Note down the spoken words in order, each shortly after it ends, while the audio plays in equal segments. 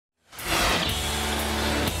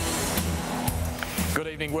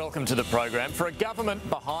Good evening, welcome to the program. For a government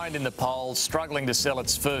behind in the polls, struggling to sell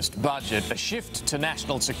its first budget, a shift to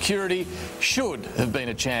national security should have been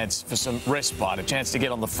a chance for some respite, a chance to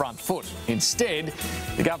get on the front foot. Instead,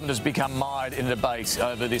 the government has become mired in a debate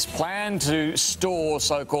over this plan to store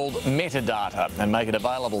so-called metadata and make it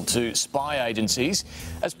available to spy agencies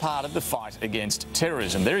as part of the fight against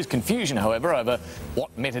terrorism. There is confusion, however, over what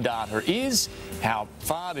metadata is, how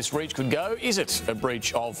far this reach could go. Is it a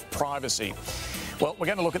breach of privacy? Well, we're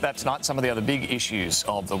going to look at that tonight, some of the other big issues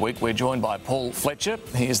of the week. We're joined by Paul Fletcher.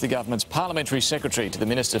 He is the government's Parliamentary Secretary to the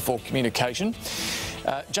Minister for Communication.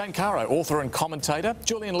 Jane Caro, author and commentator.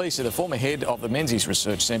 Julian Leeser, the former head of the Menzies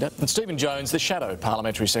Research Centre. And Stephen Jones, the Shadow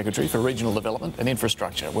Parliamentary Secretary for Regional Development and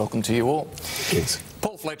Infrastructure. Welcome to you all. Thanks.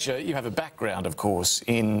 Paul Fletcher, you have a background, of course,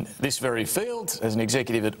 in this very field as an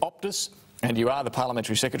executive at Optus. And you are the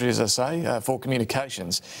Parliamentary Secretary, as I say, for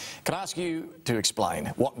Communications. Can I ask you to explain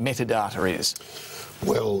what metadata is?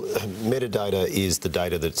 Well, metadata is the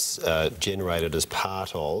data that's generated as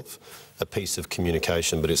part of a piece of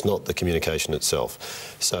communication, but it's not the communication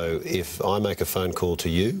itself. So if I make a phone call to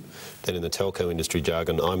you, then in the telco industry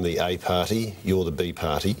jargon, I'm the A party, you're the B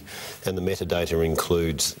party, and the metadata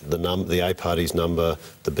includes the A party's number,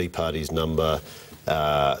 the B party's number,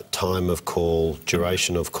 time of call,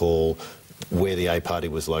 duration of call, where the A party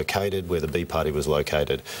was located, where the B party was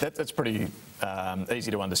located. That's pretty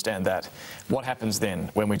easy to understand that. What happens then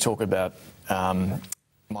when we talk about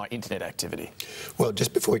my internet activity? Well,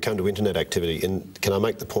 just before we come to internet activity, and can I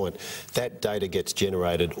make the point, that data gets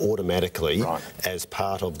generated automatically as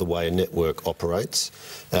part of the way a network operates.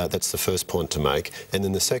 That's the first point to make. And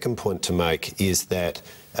then the second point to make is that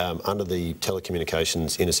under the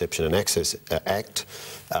Telecommunications Interception and Access Act,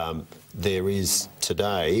 there is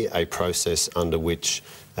today a process under which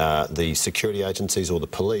the security agencies or the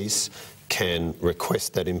police can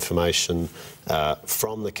request that information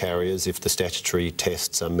from the carriers if the statutory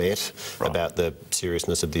tests are met about the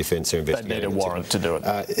seriousness of the offence they're investigating. They need a warrant to do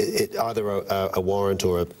it. Either a warrant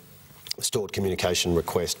or a stored communication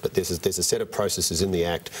request, but there's a set of processes in the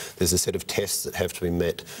Act, there's a set of tests that have to be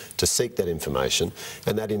met to seek that information,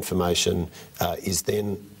 and that information is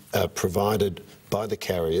then provided by the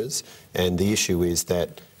carriers, and the issue is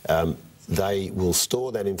that they will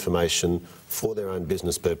store that information for their own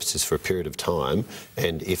business purposes for a period of time,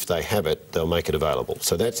 and if they have it, they'll make it available.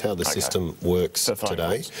 So that's how the system works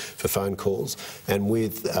today for phone calls. And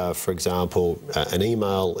with, for example, an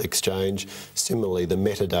email exchange, similarly the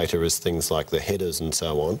metadata is things like the headers and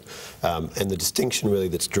so on. And the distinction really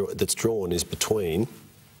that's drawn is between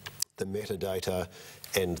the metadata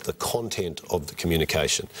and the content of the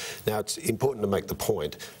communication. Now, it's important to make the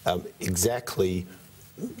point, exactly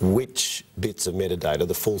which bits of metadata,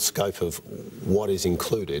 the full scope of what is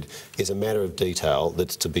included, is a matter of detail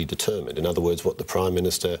that's to be determined. In other words, what the Prime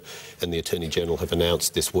Minister and the Attorney General have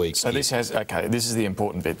announced this week. So this has, okay, this is the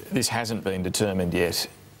important bit. This hasn't been determined yet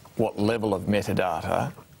what level of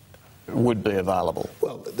metadata would be available.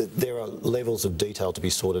 Well, there are levels of detail to be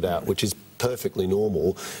sorted out, which is perfectly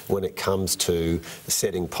normal when it comes to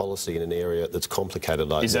setting policy in an area that's complicated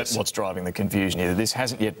like this. Is that what's driving the confusion here? This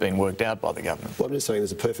hasn't yet been worked out by the government? Well, I'm just saying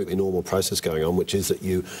there's a perfectly normal process going on, which is that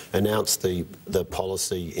you announce the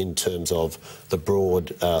policy in terms of the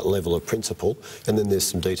broad level of principle, and then there's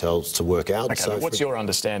some details to work out. Okay, so what's your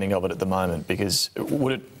understanding of it at the moment? Because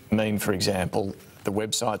would it mean, for example, the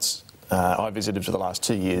websites I visited for the last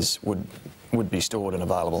 2 years would be stored and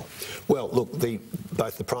available? Well, look,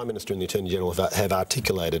 both the Prime Minister and the Attorney General have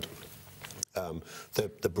articulated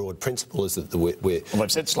the broad principle is that Well,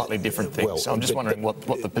 they've said slightly different things, so I'm just wondering what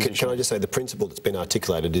the position... Can I just say the principle that's been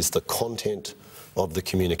articulated is the content of the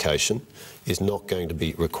communication is not going to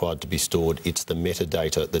be required to be stored. It's the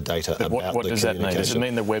metadata, the data about the communication. What does that mean? Does it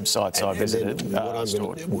mean the websites I visited are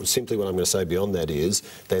stored? Simply what I'm going to say beyond that is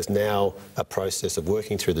there's now a process of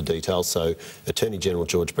working through the details. So Attorney General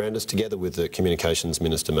George Brandis, together with the Communications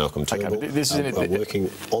Minister Malcolm Turnbull, are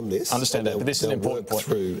working on this. Understand that, but this is an important point.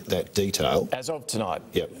 Through that detail. As of tonight,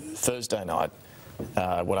 Thursday night,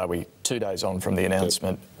 what are we, 2 days on from the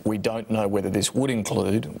announcement, we don't know whether this would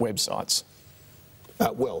include websites.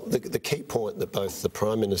 Well, the key point that both the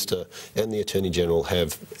Prime Minister and the Attorney General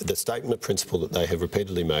have, the statement of principle that they have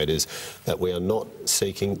repeatedly made is that we are not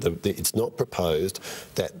seeking, it's not proposed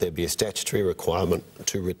that there be a statutory requirement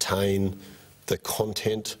to retain the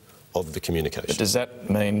content of the communication. But does that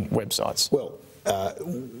mean websites? Well,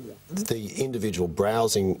 the individual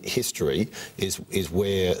browsing history is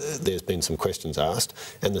where there's been some questions asked,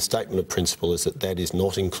 and the statement of principle is that that is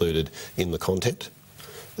not included in the content.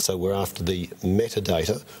 So we're after the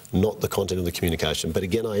metadata, not the content of the communication. But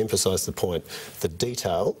again, I emphasise the point, the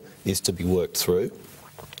detail is to be worked through.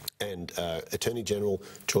 And Attorney General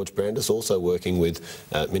George Brandis, also working with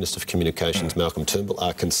Minister for Communications Malcolm Turnbull,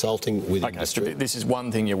 are consulting with industry. So this is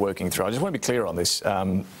one thing you're working through. I just want to be clear on this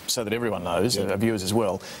so that everyone knows, our viewers as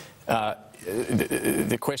well.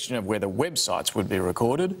 The question of whether websites would be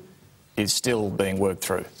recorded is still being worked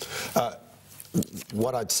through.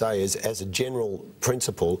 What I'd say is, as a general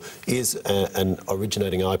principle, is an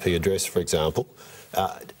originating IP address, for example,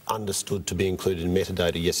 understood to be included in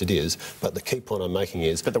metadata? Yes, it is. But the key point I'm making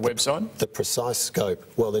is... But the website? The precise scope.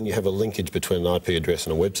 Well, then you have a linkage between an IP address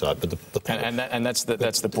and a website. But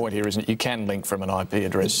that's the point here, isn't it? You can link from an IP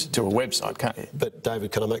address to a website, can't you? But,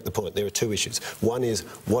 David, can I make the point? There are two issues. One is,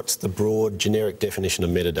 what's the broad, generic definition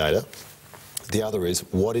of metadata? The other is,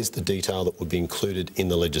 what is the detail that would be included in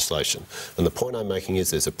the legislation? And the point I'm making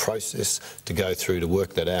is there's a process to go through to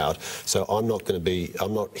work that out. So I'm not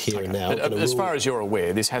here and now. But as far as you're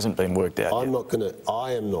aware, this hasn't been worked out yet. I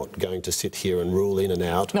am not going to sit here and rule in and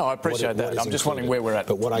out. No, I appreciate that. I'm just wondering where we're at.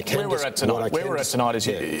 But what I can where we're at tonight is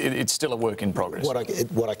it's still a work in progress.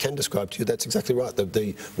 What I can describe to you, that's exactly right.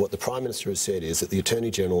 What the Prime Minister has said is that the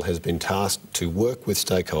Attorney General has been tasked to work with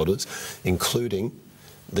stakeholders, including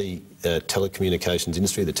the telecommunications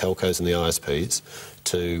industry, the telcos and the ISPs,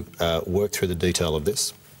 to work through the detail of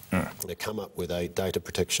this. To come up with a data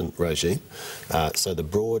protection regime. So the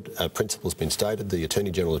broad principle's been stated. The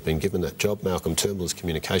Attorney-General has been given that job. Malcolm Turnbull, as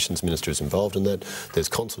Communications Minister, is involved in that. There's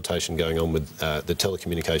consultation going on with the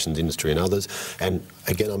telecommunications industry and others. And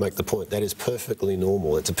again, I make the point, that is perfectly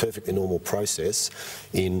normal. It's a perfectly normal process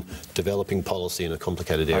in developing policy in a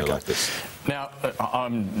complicated area like this. Now,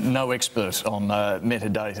 I'm no expert on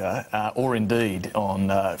metadata or indeed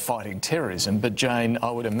on fighting terrorism, but Jane,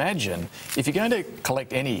 I would imagine if you're going to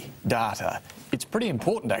collect any data, it's pretty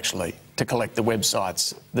important actually to collect the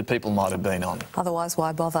websites that people might have been on. Otherwise,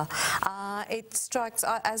 why bother? It strikes,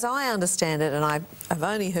 as I understand it, and I've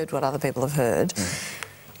only heard what other people have heard,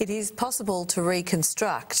 it is possible to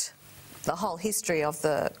reconstruct the whole history of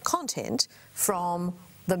the content from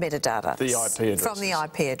the metadata. The IP address. From the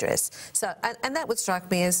IP address. So, and that would strike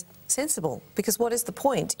me as sensible, because what is the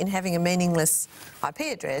point in having a meaningless IP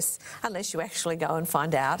address unless you actually go and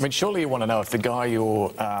find out? I mean, surely you want to know if the guy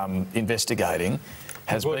you're investigating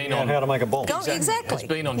has been on... how to make a bomb. Exactly. Has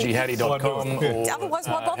been on jihadi.com or otherwise,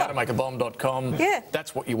 why bother? howtomakeabomb.com. Yeah.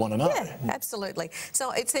 That's what you want to know. Yeah, absolutely.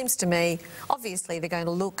 So it seems to me, obviously, they're going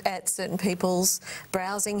to look at certain people's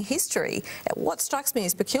browsing history. What strikes me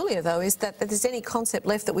as peculiar, though, is that there's any concept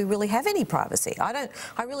left that we really have any privacy. I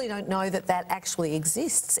really don't know that that actually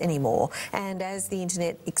exists anymore. And as the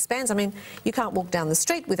internet expands, I mean, you can't walk down the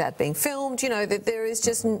street without being filmed. You know, that there is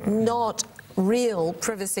just not real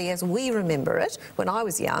privacy as we remember it when I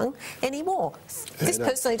was young anymore. This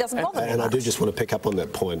personally doesn't bother me And much. I do just want to pick up on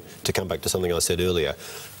that point to come back to something I said earlier.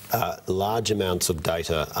 Large amounts of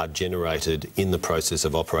data are generated in the process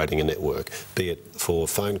of operating a network, be it for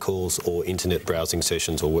phone calls or internet browsing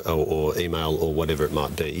sessions or email or whatever it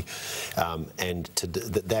might be.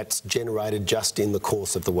 That's generated just in the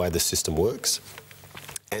course of the way the system works.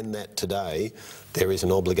 And that today there is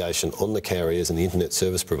an obligation on the carriers and the internet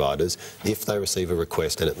service providers, if they receive a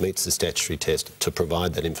request and it meets the statutory test, to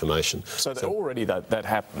provide that information. So already that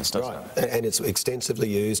happens, doesn't it? And it's extensively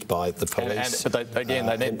used by the police. But they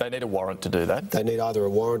need a warrant to do that. They need either a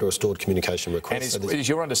warrant or a stored communication request. And is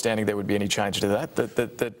your understanding there would be any change to that?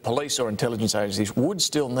 That police or intelligence agencies would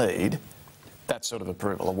still need that sort of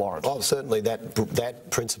approval, a warrant? Oh, certainly that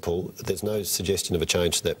principle, there's no suggestion of a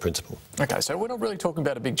change to that principle. OK, so we're not really talking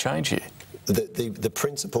about a big change here. The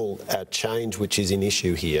principal change which is in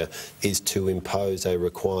issue here is to impose a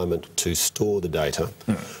requirement to store the data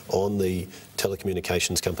on the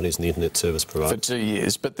telecommunications companies and the internet service providers. For 2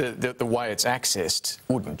 years, but the way it's accessed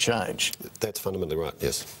wouldn't change. That's fundamentally right,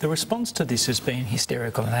 yes. The response to this has been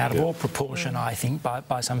hysterical and out of all proportion, I think,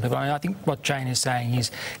 by some people. I think what Jane is saying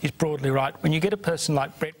is broadly right. When you get a person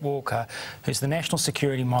like Brett Walker, who's the National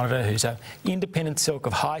Security Monitor, who's an independent silk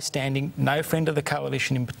of high standing, no friend of the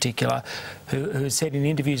coalition in particular, who has said in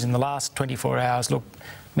interviews in the last 24 hours, look,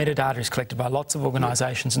 metadata is collected by lots of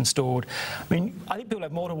organisations and stored. I mean, I think people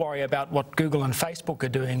have more to worry about what Google and Facebook are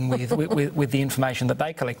doing with the information that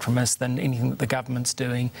they collect from us than anything that the government's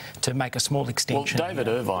doing to make a small extension. Well, David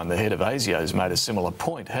Irvine, the head of ASIO, has made a similar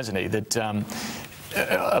point, hasn't he, that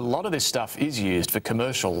a lot of this stuff is used for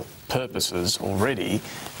commercial purposes already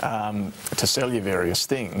to sell you various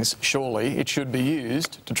things. Surely it should be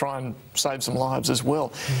used to try and save some lives as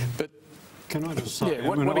well. But can I just say,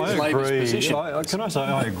 what is Labor's position? Can I say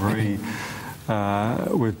I agree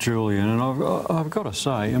with Julian, and I've got to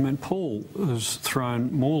say, I mean, Paul has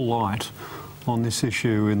thrown more light on this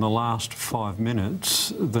issue in the last 5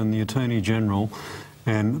 minutes than the Attorney-General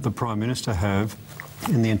and the Prime Minister have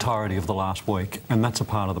in the entirety of the last week, and that's a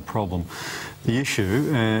part of the problem. The issue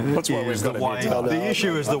is the way it has been handled. The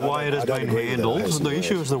issue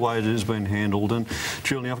is the way it has been handled, and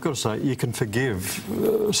Julian, I've got to say, you can forgive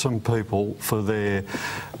some people for their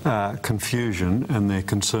confusion and their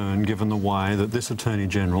concern, given the way that this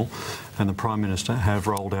Attorney-General and the Prime Minister have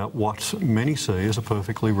rolled out what many see as a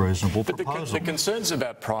perfectly reasonable proposal. The concerns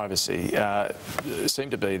about privacy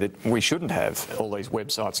seem to be that we shouldn't have all these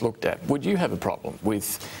websites looked at. Would you have a problem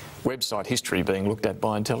with website history being looked at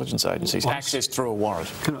by intelligence agencies, accessed through a warrant?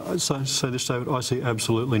 Can I say this, David? I see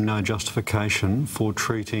absolutely no justification for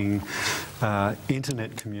treating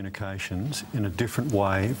internet communications in a different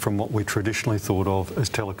way from what we traditionally thought of as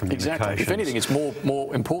telecommunications. Exactly. If anything, it's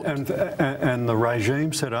more important. And the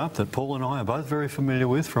regime set up that Paul and I are both very familiar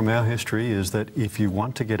with from our history is that if you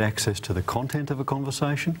want to get access to the content of a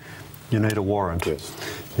conversation, you need a warrant. Yes.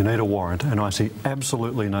 You need a warrant, and I see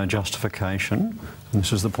absolutely no justification, and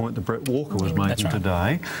this is the point that Brett Walker was making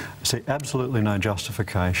today, I see absolutely no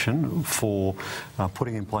justification for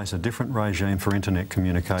putting in place a different regime for internet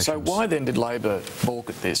communications. So why then did Labor balk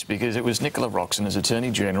at this? Because it was Nicola Roxon as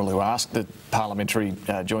Attorney-General who asked the Parliamentary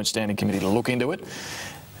Joint Standing Committee to look into it,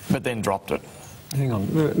 but then dropped it. Hang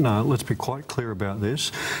on, no, let's be quite clear about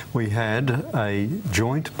this. We had a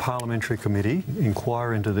joint parliamentary committee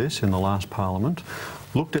inquire into this in the last Parliament,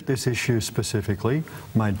 looked at this issue specifically,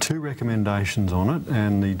 made 2 recommendations on it,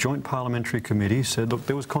 and the joint parliamentary committee said, look,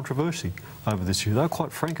 there was controversy over this issue. They were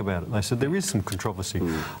quite frank about it. They said there is some controversy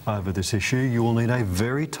over this issue. You will need a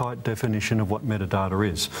very tight definition of what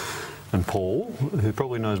metadata is. And Paul, who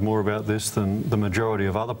probably knows more about this than the majority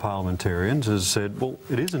of other parliamentarians, has said, well,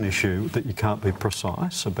 it is an issue that you can't be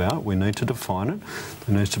precise about. We need to define it.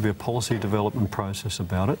 There needs to be a policy development process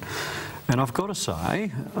about it. And I've got to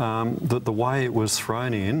say that the way it was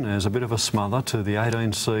thrown in as a bit of a smother to the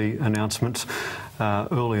 18C announcement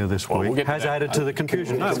earlier this week has added to the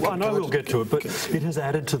confusion. I know we'll get to it, but it has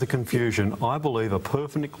added to the confusion. I believe a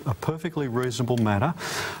perfectly reasonable matter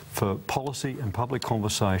for policy and public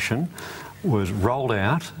conversation was rolled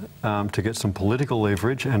out to get some political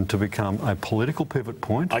leverage and to become a political pivot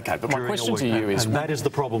point. Okay, but my question to you is... And that is the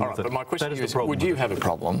problem with it. But my question to you is, would you have a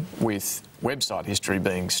problem with website history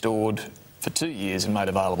being stored for 2 years and made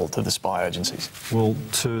available to the spy agencies? Well,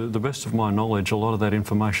 to the best of my knowledge, a lot of that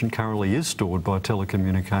information currently is stored by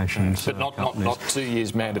telecommunications but not 2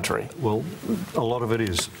 years mandatory? Well, a lot of it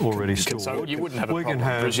is already stored. So you wouldn't have a problem,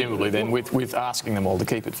 presumably, then, with asking them all to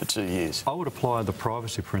keep it for 2 years? I would apply the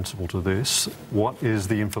privacy principle to this. What is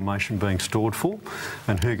the information being stored for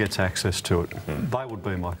and who gets access to it? They would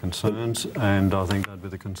be my concerns, and I think they'd be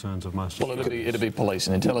the concerns of most of us. Well, it'd be police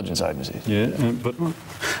and intelligence agencies. Yeah, but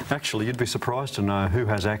actually you'd be surprised to know who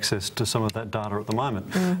has access to some of that data at the moment.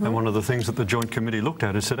 And one of the things that the Joint Committee looked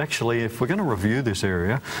at is that actually if we're going to review this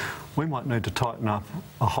area, we might need to tighten up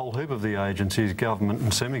a whole heap of the agencies, government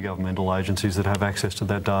and semi-governmental agencies that have access to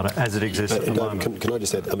that data as it exists at the moment. Can I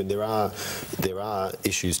just add, I mean, there are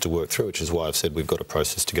issues to work through, which is why I've said we've got a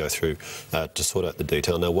process to go through to sort out the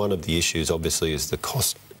detail. Now, one of the issues obviously is the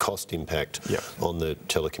cost impact on the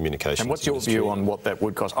telecommunications And what's your view on what that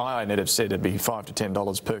would cost? IINet have said it'd be $5 to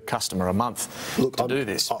 $10 per customer a month to do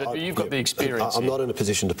this, but you've got the experience. I'm not in a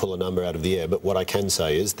position to pull a number out of the air, but what I can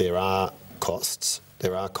say is there are costs.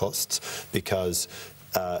 There are costs because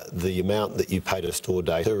the amount that you pay to store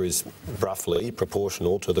data is roughly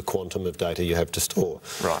proportional to the quantum of data you have to store.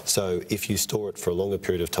 Right. So if you store it for a longer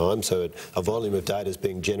period of time, so a volume of data is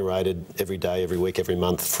being generated every day, every week, every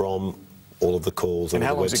month from all of the calls and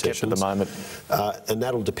all the web sessions. And how long is it kept at the moment? And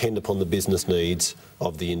that'll depend upon the business needs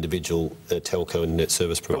of the individual telco and net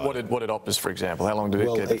service provider. But what did Optus, for example, how long did it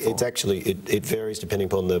keep it for? It's actually, it varies depending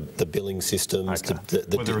upon the billing systems. Okay.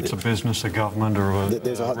 Whether it's a business, a government or a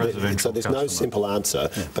residential So there's no simple answer,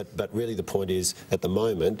 but really the point is, at the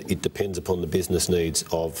moment, it depends upon the business needs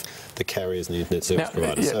of the carriers and the internet service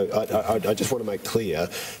providers. So I just want to make clear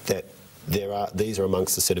that these are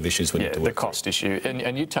amongst the set of issues we need to work the cost issue,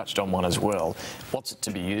 and you touched on one as well. What's it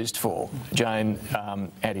to be used for? Jane,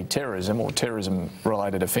 anti-terrorism or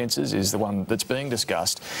terrorism-related offences is the one that's being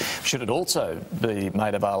discussed. Should it also be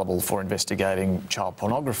made available for investigating child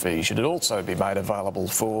pornography? Should it also be made available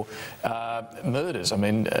for murders? I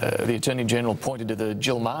mean, the Attorney-General pointed to the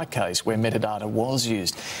Jill Maher case where metadata was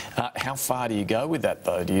used. How far do you go with that,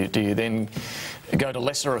 though? Do you then go to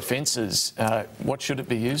lesser offences, what should it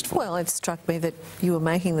be used for? Well, it struck me that you were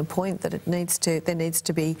making the point that there needs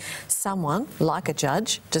to be someone, like a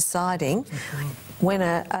judge, deciding when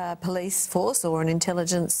a police force or an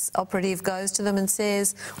intelligence operative goes to them and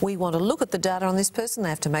says, we want to look at the data on this person, they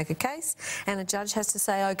have to make a case, and a judge has to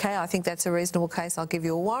say, OK, I think that's a reasonable case, I'll give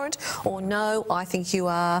you a warrant, or no, I think you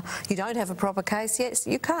don't have a proper case, yes,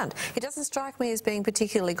 you can't. It doesn't strike me as being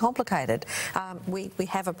particularly complicated. We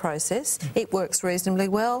have a process, it works reasonably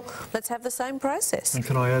well, let's have the same process. And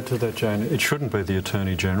can I add to that, Jane? It shouldn't be the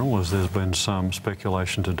Attorney-General, as there's been some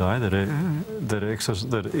speculation today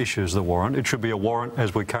that issues the warrant. It should be a warrant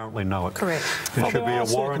as we currently know it. Correct. It should be a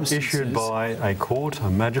warrant issued by a court, a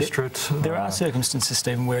magistrate. There are circumstances,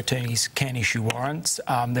 Stephen, where attorneys can issue warrants.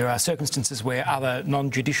 There are circumstances where other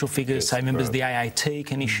non-judicial figures, say members of the AAT,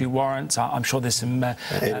 can issue warrants. I'm sure there's some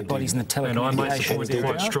bodies in the telecommunications. And I might support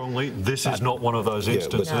quite strongly, this is not one of those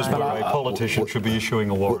instances where a politician should be issuing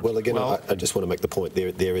a warrant. Well, again, I just want to make the point.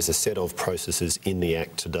 There is a set of processes in the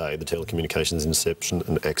Act today, the Telecommunications Inception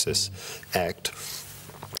and Access Act,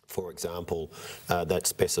 for example, that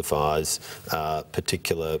specifies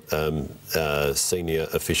particular senior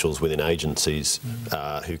officials within agencies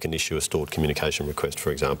who can issue a stored communication request,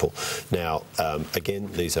 for example. Now, again,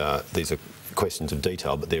 these are questions of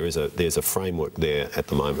detail, but there's a framework there at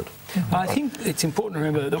the moment. I think it's important to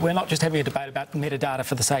remember that we're not just having a debate about metadata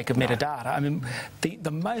for the sake of metadata. I mean,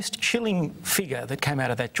 the most chilling figure that came out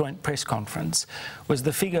of that joint press conference was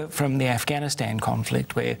the figure from the Afghanistan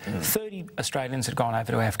conflict, where 30 Australians had gone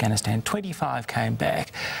over to Afghanistan, 25 came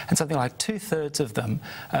back, and something like 2/3 of them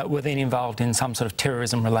were then involved in some sort of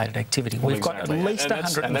terrorism-related activity. We've got at least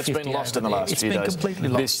 150. And that's been lost in the last few days. It's been completely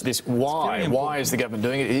lost. Why is the government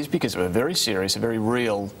doing it? It is because of a very serious, a very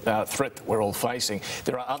real threat that we're all facing.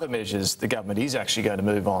 There are other measures the government is actually going to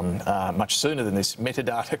move on much sooner than this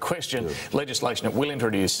metadata question. Legislation it will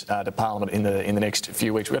introduce to Parliament in the next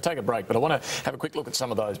few weeks. We're going to take a break, but I want to have a quick look at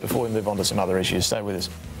some of those before we move on to some other issues. Stay with us.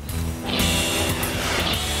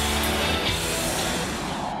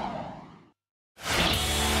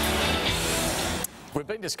 We've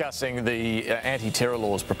been discussing the anti-terror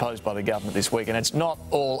laws proposed by the government this week, and it's not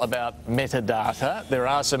all about metadata. There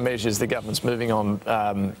are some measures the government's moving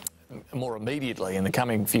on more immediately in the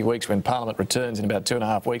coming few weeks when Parliament returns in about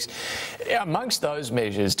 2.5 weeks. Amongst those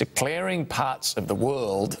measures, declaring parts of the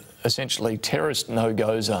world essentially terrorist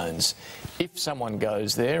no-go zones. If someone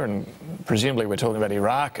goes there, and presumably we're talking about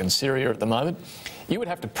Iraq and Syria at the moment, you would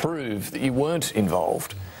have to prove that you weren't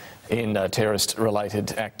involved in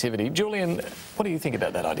terrorist-related activity. Julian, what do you think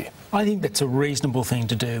about that idea? I think that's a reasonable thing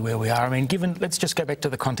to do where we are. I mean, let's just go back to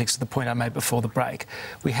the context of the point I made before the break.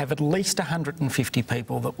 We have at least 150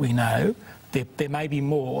 people that we know, there may be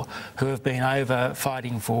more, who have been over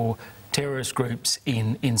fighting for terrorist groups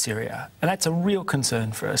in Syria. And that's a real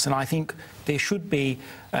concern for us. And I think there should be,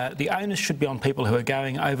 the onus should be on people who are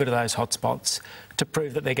going over to those hotspots to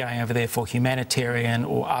prove that they're going over there for humanitarian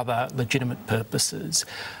or other legitimate purposes.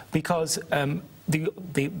 Because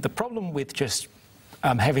the problem with just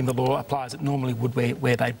having the law apply as it normally would,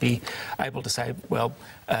 where they'd be able to say, well,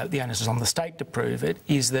 the onus is on the state to prove it,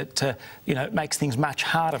 is that, it makes things much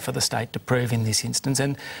harder for the state to prove in this instance.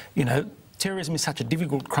 And, terrorism is such a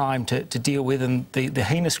difficult crime to deal with, and the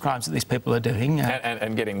heinous crimes that these people are doing.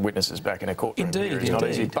 And getting witnesses back in a courtroom indeed, is not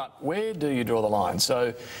easy. But where do you draw the line?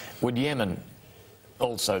 So would Yemen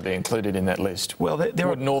also be included in that list? Well,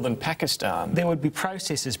 would northern Pakistan? There would be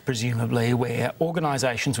processes, presumably, where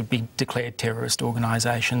organisations would be declared terrorist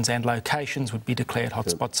organisations and locations would be declared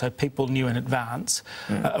hotspots, so people knew in advance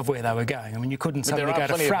of where they were going. I mean, you couldn't suddenly go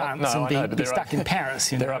to France and be stuck in Paris.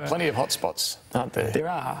 There are plenty of hotspots, aren't there? There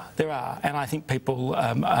are. And I think people,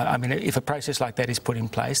 I mean, if a process like that is put in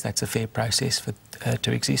place, that's a fair process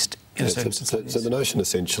to exist in a circumstance like this. So the notion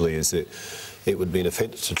essentially is that it would be an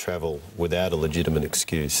offence to travel without a legitimate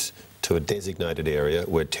excuse to a designated area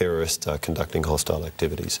where terrorists are conducting hostile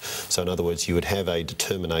activities. So in other words, you would have a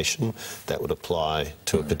determination that would apply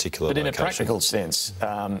to a particular location. But in a practical sense...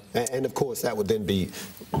 And of course that would then be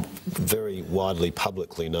very widely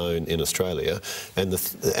publicly known in Australia, and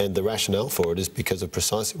the rationale for it is because of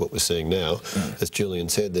precisely what we're seeing now. As Julian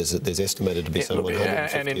said, there's estimated to be some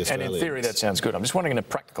 150 Australians. And in theory that sounds good. I'm just wondering in a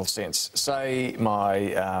practical sense, say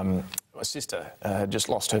my sister had just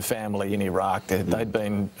lost her family in Iraq. They'd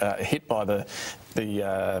been hit by the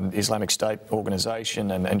Islamic State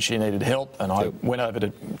organisation and she needed help, and I went over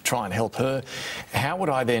to try and help her. How would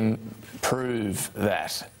I then prove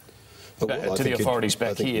that to the authorities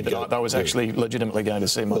back here that I was actually legitimately going to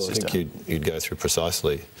see my sister? I think you'd go through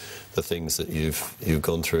precisely the things that you've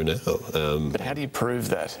gone through now. But how do you prove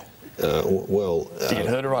that? Do you get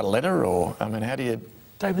her to write a letter, or, I mean, how do you...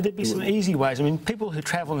 David, there'd be some easy ways. I mean, people who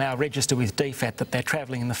travel now register with DFAT that they're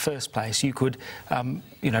travelling in the first place. You could,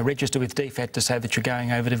 register with DFAT to say that you're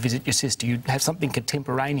going over to visit your sister. You'd have something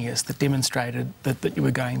contemporaneous that demonstrated that you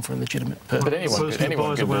were going for a legitimate purpose. But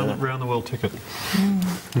anyone buys a round-the-world ticket.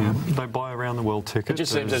 Yeah, they buy a round-the-world ticket. It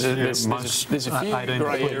just seems there's a few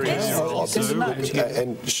grey areas.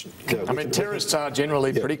 I mean, terrorists are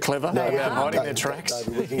generally pretty clever about hiding their tracks.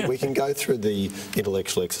 We can go through the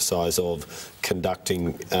intellectual exercise of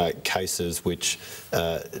conducting cases which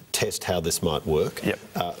test how this might work. Yep.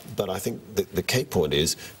 But I think the key point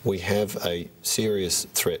is we have a serious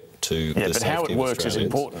threat to the safety of Australians. But how it works is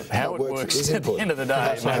important. How it works at the end of the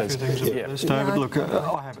day matters. David, look,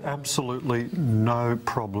 I have absolutely no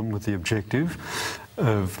problem with the objective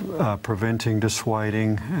of preventing,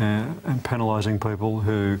 dissuading and penalising people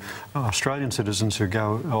who are Australian citizens who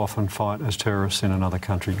go off and fight as terrorists in another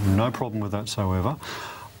country. No problem with that whatsoever.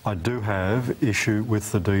 I do have issue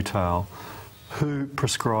with the detail. Who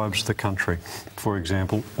prescribes the country, for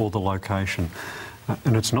example, or the location?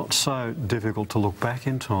 And it's not so difficult to look back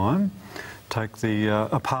in time, take the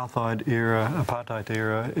apartheid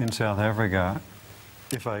era in South Africa.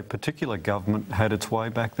 If a particular government had its way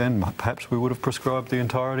back then, perhaps we would have prescribed the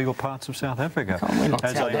entirety or parts of South Africa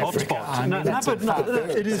as a hotspot.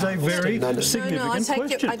 It is a very significant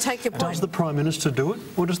question. I take your point. Does the Prime Minister do it,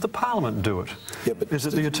 or does the Parliament do it? Yeah, but is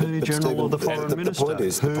it the Attorney General or the Foreign Minister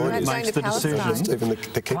who makes the decision? Stephen,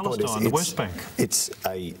 the key point is the West Bank.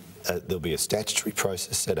 There'll be a statutory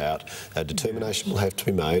process set out. A determination will have to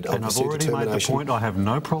be made. And I've already made the point. I have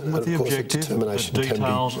no problem with the objective. The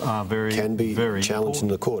details are very challenged in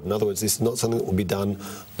the court. In other words, this is not something that will be done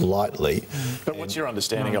lightly. But what's your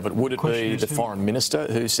understanding of it? Would it be the Foreign Minister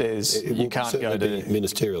who says you can't go to...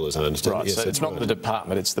 ministerial, as I understand. Right, so it's not the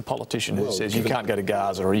department, it's the politician who says you can't go to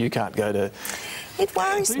Gaza or you can't go to... It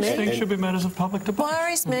worries me. These things should be matters of public debate.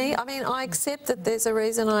 Worries me. I mean, I accept that there's a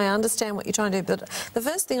reason. I understand what you're trying to do. But the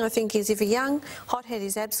first thing I think is if a young hothead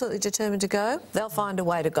is absolutely determined to go, they'll find a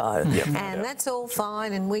way to go. Yep. And that's all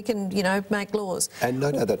fine, and we can, make laws. And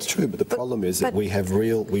no, that's true. But the problem is that we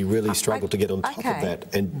really struggle to get on top of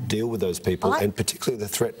that and deal with those people, and particularly the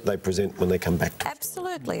threat they present when they come back to us.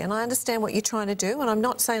 Absolutely. And I understand what you're trying to do, and I'm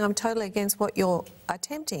not saying I'm totally against what you're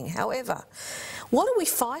attempting. However, what are we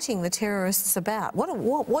fighting the terrorists about? What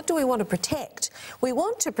do we want to protect? We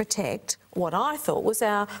want to protect what I thought was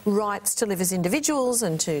our rights to live as individuals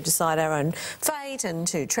and to decide our own fate and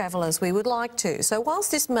to travel as we would like to. So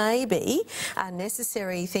whilst this may be a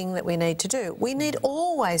necessary thing that we need to do, we need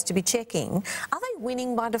always to be checking, are they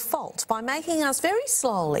winning by default by making us very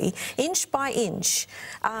slowly, inch by inch,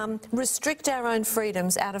 restrict our own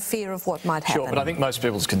freedoms out of fear of what might happen? Sure, but I think most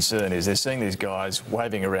people's concern is they're seeing these guys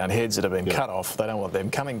waving around heads that have been cut off. They don't want them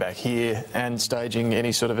coming back here and staging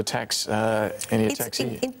any sort of attacks, attacks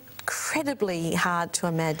here. Incredibly hard to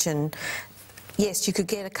imagine. Yes, you could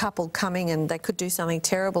get a couple coming and they could do something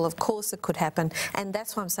terrible. Of course it could happen, and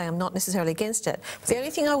that's why I'm saying I'm not necessarily against it. The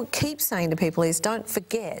only thing I would keep saying to people is don't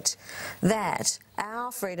forget that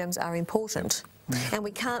our freedoms are important. And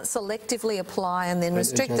we can't selectively apply and then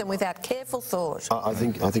restrict them without careful thought. I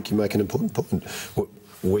think you make an important point.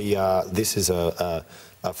 This is a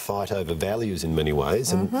fight over values in many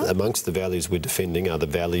ways, and amongst the values we're defending are the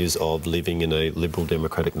values of living in a liberal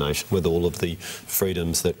democratic nation with all of the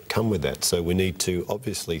freedoms that come with that. So we need to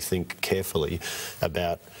obviously think carefully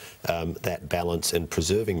about that balance and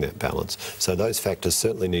preserving that balance. So those factors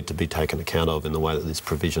certainly need to be taken account of in the way that this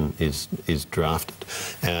provision is drafted.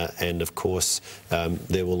 And of course,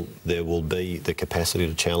 there will be the capacity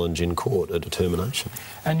to challenge in court a determination.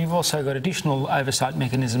 And you've also got additional oversight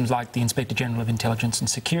mechanisms like the Inspector General of Intelligence and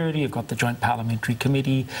Security. You've got the Joint Parliamentary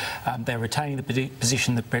Committee. They're retaining the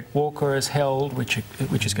position that Brett Walker has held, which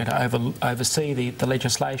is going to oversee the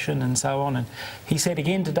legislation and so on. And he said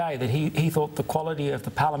again today that he thought the quality of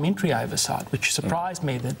the parliamentary oversight, which surprised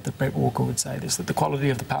me that Brett Walker would say this, that the quality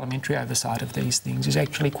of the parliamentary oversight of these things is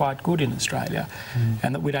actually quite good in Australia,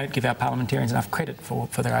 and that we don't give our parliamentarians enough credit for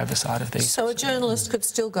their oversight of these. So a journalist could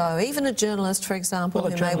still go, even a journalist, for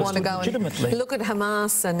example, who may want to go and look at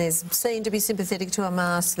Hamas and is seen to be sympathetic to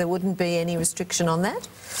Hamas, there wouldn't be any restriction on that?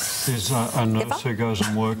 There's a nurse who goes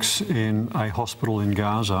and works in a hospital in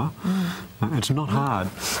Gaza. It's not hard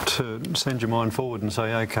to send your mind forward and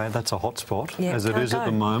say, OK, that's a hotspot, as it is at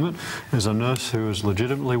the moment. There's a nurse who is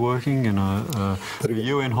legitimately working in a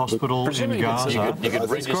UN hospital in Gaza. You could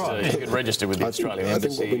register with the Australian Embassy.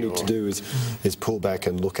 I think what we need to do is pull back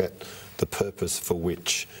and look at the purpose for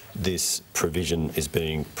which this provision is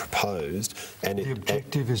being proposed. And the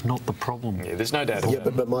objective is not the problem. Yeah, there's no doubt. Yeah,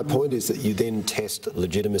 but my point is that you then test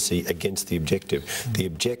legitimacy against the objective. The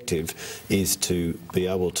objective is to be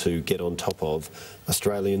able to get on top of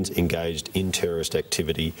Australians engaged in terrorist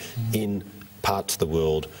activity in parts of the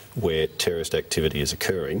world where terrorist activity is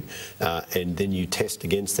occurring, and then you test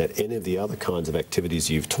against that any of the other kinds of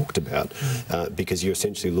activities you've talked about, because you're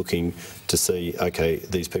essentially looking to see, okay,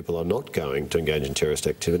 these people are not going to engage in terrorist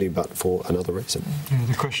activity, but for another reason. Yeah,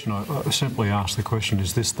 the question, I simply ask the question,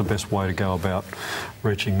 is this the best way to go about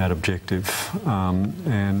reaching that objective?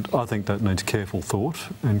 And I think that needs careful thought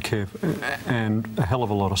and a hell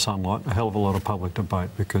of a lot of sunlight, a hell of a lot of public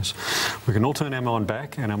debate, because we can all turn our mind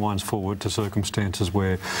back and our minds forward to circumstances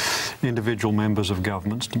where individual members of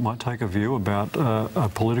governments might take a view about a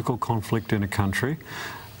political conflict in a country,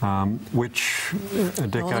 which a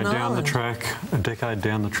decade down the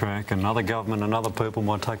track, another government and other people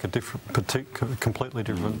might take a completely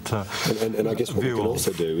different and I guess what we can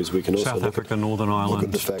also do is we can also South Africa, Northern Ireland, look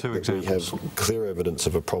at the fact two that examples. we have clear evidence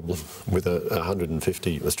of a problem with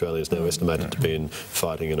 150 Australians now estimated to be in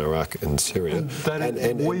fighting in Iraq and Syria.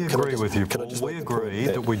 We agree with you, Paul. We agree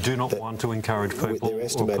that we do not want to encourage people. They're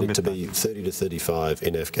estimated to be 30 to 35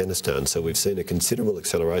 in Afghanistan, so we've seen a considerable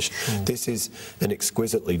acceleration. This is an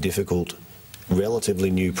exquisitely difficult, relatively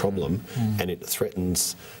new problem, and it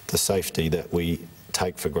threatens the safety that we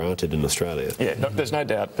take for granted in Australia. Yeah, no, there's no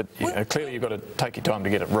doubt, but clearly you've got to take your time to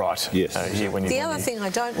get it right. Yes. The other thing I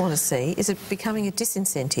don't want to see is it becoming a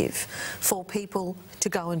disincentive for people to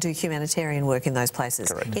go and do humanitarian work in those places.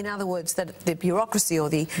 Correct. In other words, that the bureaucracy or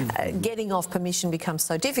the getting off permission becomes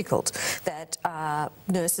so difficult that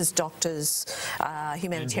nurses, doctors,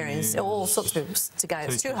 humanitarians, all sorts of people to go,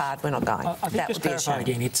 it's too hard, we're not going. I think just clarify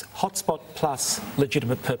again, it's hotspot plus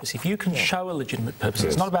legitimate purpose. If you can show a legitimate purpose,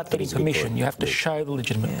 it's not about getting permission, you have to show the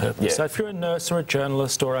legitimate purpose. Yeah. So if you're a nurse or a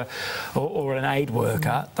journalist or an aid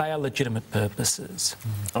worker, they are legitimate purposes.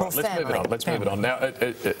 All right, let's move it on. Now,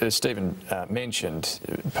 as Stephen mentioned,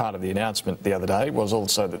 part of the announcement the other day was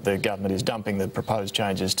also that the government is dumping the proposed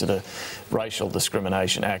changes to the Racial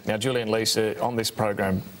Discrimination Act. Now, Julie and Lisa, on this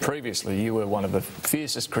program previously, you were one of the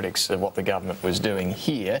fiercest critics of what the government was doing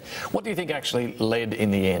here. What do you think actually led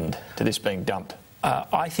in the end to this being dumped?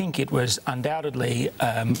 I think it was undoubtedly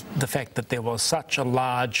the fact that there was such a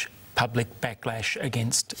large public backlash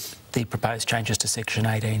against the proposed changes to Section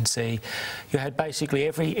 18C. You had basically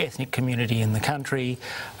every ethnic community in the country.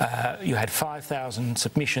 You had 5,000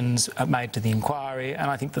 submissions made to the inquiry,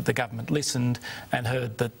 and I think that the government listened and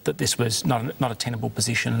heard that this was not a tenable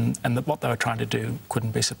position and that what they were trying to do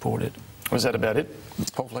couldn't be supported. Was that about it,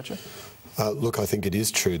 Paul Fletcher? Look, I think it is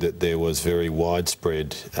true that there was very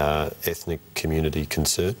widespread ethnic community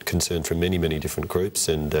concern from many, many different groups,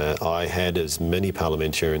 and I had, as many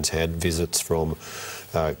parliamentarians had, visits from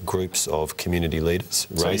groups of community leaders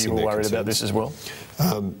raising their concerns. So you were worried about this as well?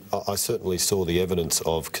 I certainly saw the evidence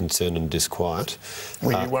of concern and disquiet.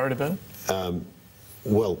 Were you worried about it?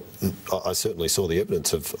 Well, I certainly saw the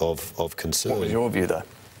evidence of concern. What was your view, though?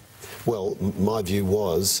 Well, my view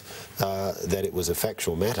was that it was a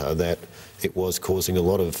factual matter, that it was causing a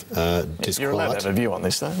lot of disquiet. You're allowed to have a view on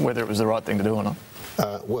this, though, whether it was the right thing to do or not.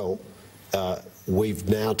 We've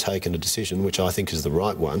now taken a decision, which I think is the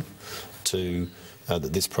right one, to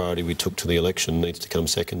that this priority we took to the election needs to come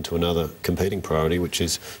second to another competing priority, which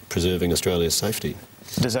is preserving Australia's safety.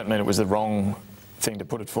 Does that mean it was the wrong thing to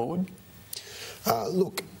put it forward?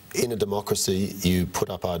 Look, in a democracy, you put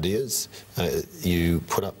up ideas, you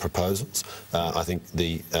put up proposals. I think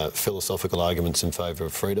the philosophical arguments in favour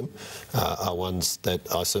of freedom are ones that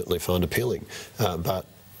I certainly find appealing. But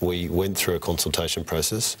we went through a consultation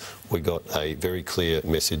process. We got a very clear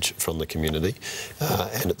message from the community,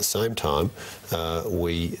 and at the same time,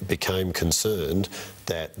 we became concerned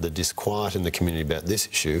that the disquiet in the community about this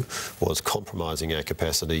issue was compromising our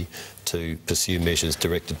capacity to pursue measures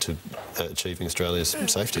directed to achieving Australia's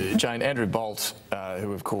safety. Jane, Andrew Bolt,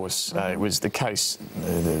 who of course was the case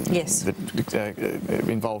that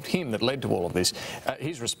involved him that led to all of this,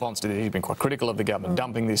 his response to this, he's been quite critical of the government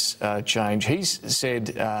dumping this change. He's said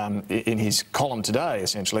in his column today,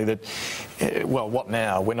 essentially, that, well, what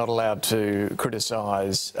now? We're not allowed to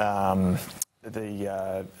criticise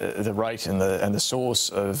the rate and the source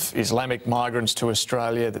of Islamic migrants to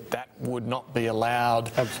Australia, that would not be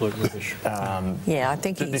allowed. Absolute rubbish. Yeah, I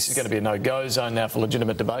think this is going to be a no-go zone now for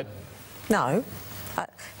legitimate debate. No,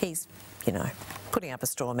 he's, putting up a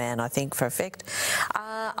straw man, I think, for effect.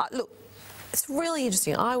 Look, It's really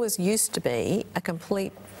interesting. I was used to be a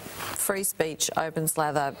complete free speech, open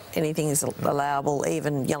slather, anything is allowable,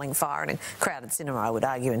 even yelling fire in a crowded cinema I would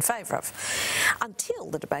argue in favour of, until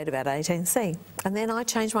the debate about 18C. And then I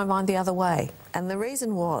changed my mind the other way. And the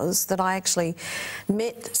reason was that I actually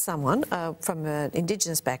met someone from an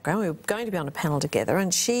Indigenous background. We were going to be on a panel together,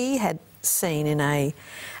 and she had seen in a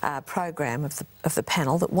program of the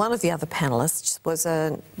panel that one of the other panellists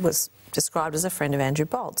was described as a friend of Andrew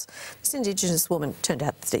Bolt's. This Indigenous woman, turned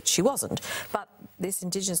out that she wasn't, but this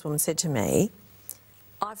Indigenous woman said to me,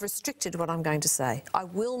 I've restricted what I'm going to say. I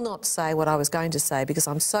will not say what I was going to say because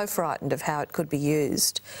I'm so frightened of how it could be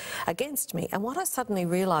used against me. And what I suddenly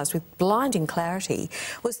realised with blinding clarity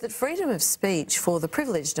was that freedom of speech for the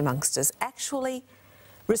privileged amongst us actually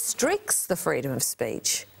restricts the freedom of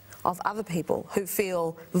speech of other people who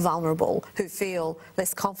feel vulnerable, who feel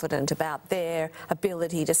less confident about their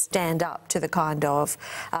ability to stand up to the kind of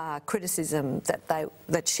criticism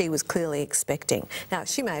that she was clearly expecting. Now,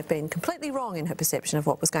 she may have been completely wrong in her perception of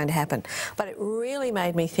what was going to happen, but it really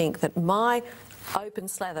made me think that my open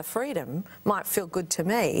slather freedom might feel good to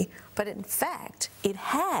me, but in fact it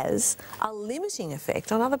has a limiting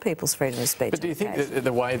effect on other people's freedom of speech. But do you think that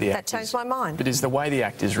the way the Act that changed my mind? But is the way the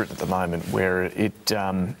Act is written at the moment, where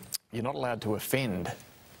you're not allowed to offend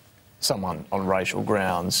someone on racial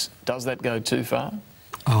grounds, does that go too far?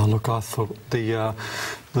 Oh, look, I thought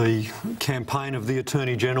the campaign of the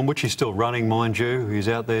Attorney-General, which he's still running, mind you, he's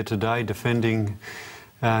out there today defending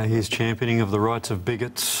his championing of the rights of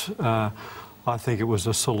bigots. I think it was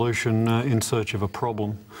a solution in search of a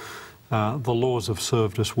problem. The laws have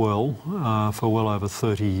served us well for well over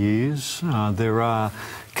 30 years. There are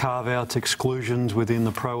carve-outs, exclusions within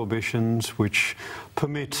the prohibitions which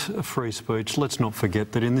permit free speech. Let's not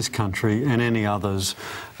forget that in this country and any others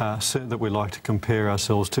that we like to compare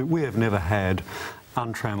ourselves to, we have never had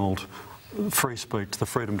untrammelled free speech, the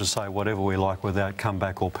freedom to say whatever we like without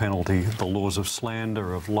comeback or penalty. The laws of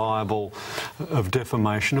slander, of libel, of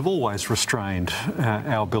defamation have always restrained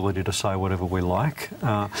our ability to say whatever we like.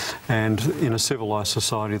 And in a civilised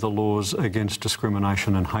society, the laws against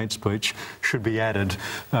discrimination and hate speech should be added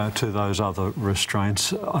to those other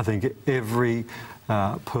restraints. I think every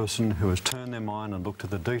person who has turned their mind and looked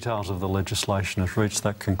at the details of the legislation has reached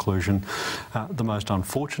that conclusion. The most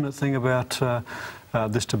unfortunate thing about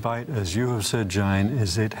this debate, as you have said, Jane,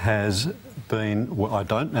 is it has been, well, I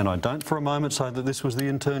don't for a moment say that this was the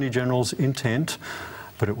Attorney-General's intent,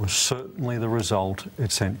 but it was certainly the result.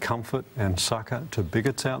 It sent comfort and succour to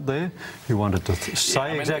bigots out there who wanted to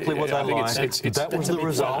say exactly what they liked. That was the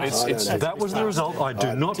result. That was the result. I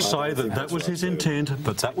do not say that that was his intent,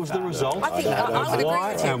 but that was the result.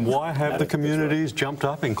 And why have the communities jumped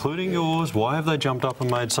up, including yours? Why have they jumped up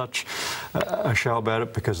and made such a show about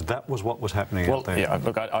it? Because that was what was happening out there. Yeah,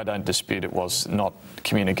 look, I don't dispute it was not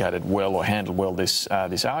communicated well or handled well, this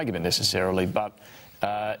argument necessarily, but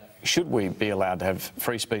should we be allowed to have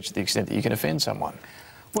free speech to the extent that you can offend someone?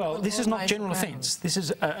 Well, this is not general offence. This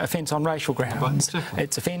is offence on racial grounds.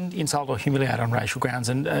 It's offend, insult or humiliate on racial grounds.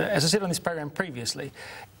 And as I said on this program previously,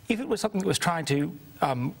 if it was something that was trying to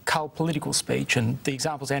cull political speech, and the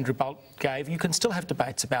examples Andrew Bolt gave, you can still have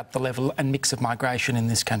debates about the level and mix of migration in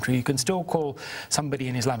this country. You can still call somebody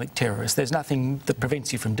an Islamic terrorist. There's nothing that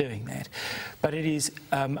prevents you from doing that. But it is...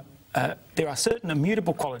 there are certain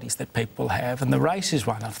immutable qualities that people have, and the race is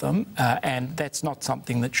one of them, and that's not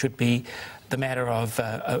something that should be the matter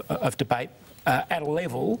of debate at a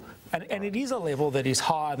level, and it is a level that is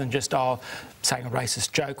higher than just saying a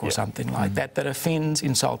racist joke or something like that offends,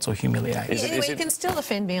 insults or humiliates. You can still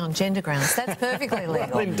offend me on gender grounds. That's perfectly legal.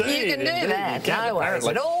 Well, indeed, you can do that. No worries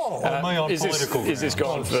at all. Is this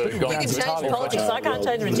gone for... You can change politics. I can't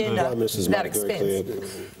change my gender without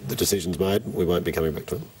expense. The decision's made. We won't be coming back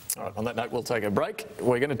to them. All right, on that note, we'll take a break.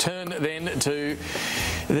 We're going to turn then to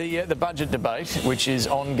the budget debate, which is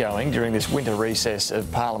ongoing during this winter recess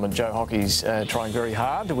of Parliament. Joe Hockey's trying very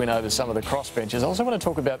hard to win over some of the crossbenchers. I also want to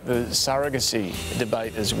talk about the surrogacy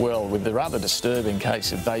debate as well, with the rather disturbing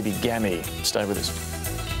case of baby Gammy. Stay with us.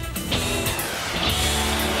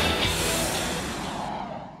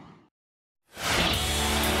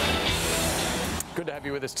 Good to have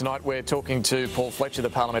you with us tonight. We're talking to Paul Fletcher, the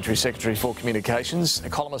Parliamentary Secretary for Communications, a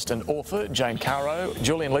columnist and author, Jane Caro,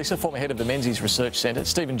 Julian Leeser, former head of the Menzies Research Centre,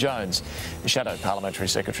 Stephen Jones, the Shadow Parliamentary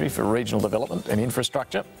Secretary for Regional Development and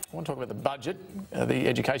Infrastructure. I want to talk about the budget. The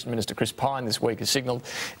Education Minister, Chris Pyne, this week has signalled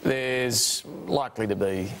there's likely to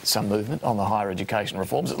be some movement on the higher education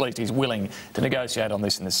reforms. At least he's willing to negotiate on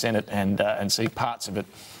this in the Senate and see parts of it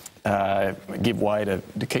give way to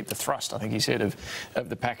keep the thrust, I think he said, of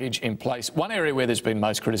the package in place. One area where there's been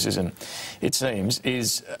most criticism, it seems,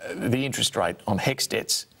 is the interest rate on HECS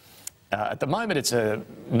debts. At the moment, it's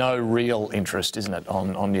no real interest, isn't it,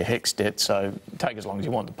 on your HECS debt, so take as long as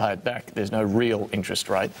you want to pay it back. There's no real interest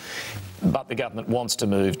rate. But the government wants to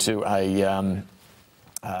move to a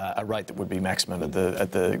rate that would be maximum at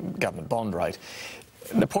the government bond rate.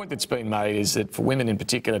 The point that's been made is that for women in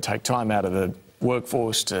particular to take time out of the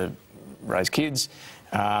workforce to raise kids,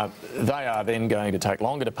 they are then going to take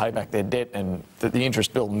longer to pay back their debt, and that the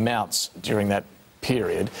interest bill mounts during that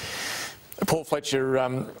period. Paul Fletcher, are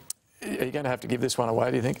you going to have to give this one away,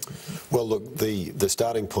 do you think? Well, look, the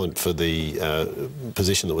starting point for the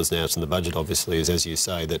position that was announced in the budget, obviously, is, as you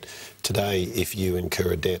say, that today, if you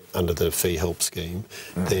incur a debt under the fee help scheme,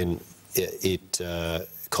 then it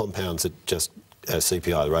compounds at just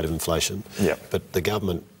CPI, the rate of inflation. Yep. But the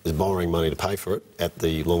government is borrowing money to pay for it at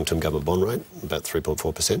the long-term government bond rate, about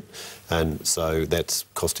 3.4%, and so that's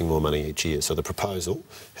costing more money each year. So the proposal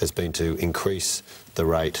has been to increase the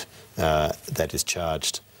rate that is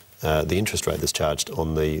charged, the interest rate that's charged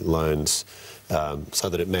on the loans, so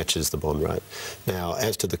that it matches the bond rate. Now,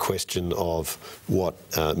 as to the question of what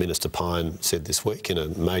Minister Pyne said this week in a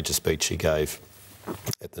major speech he gave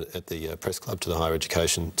at the press club to the higher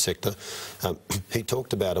education sector, he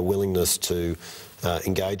talked about a willingness to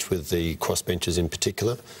engage with the crossbenchers in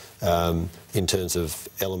particular in terms of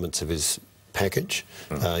elements of his package.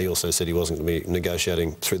 He also said he wasn't going to be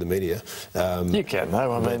negotiating through the media. You can,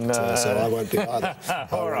 though. I mean, so I won't be either.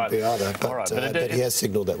 All right. But he has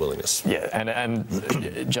signalled that willingness. Yeah,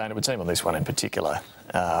 and Jane, it would seem on this one in particular,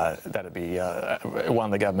 that'd be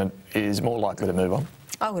one the government is more likely to move on.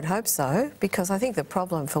 I would hope so, because I think the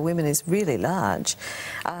problem for women is really large.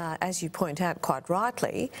 As you point out quite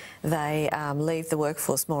rightly, they leave the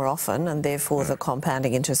workforce more often, and therefore the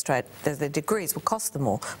compounding interest rate, the degrees will cost them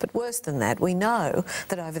more. But worse than that, we know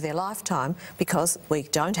that over their lifetime, because we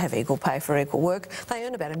don't have equal pay for equal work, they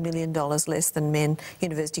earn about $1 million less than men,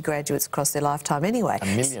 university graduates, across their lifetime anyway.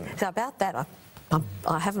 $1 million? So about that,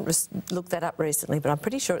 I haven't looked that up recently, but I'm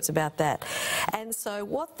pretty sure it's about that. And so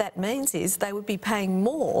what that means is they would be paying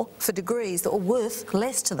more for degrees that are worth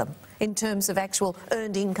less to them in terms of actual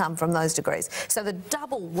earned income from those degrees. So the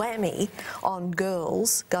double whammy on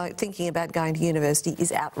girls thinking about going to university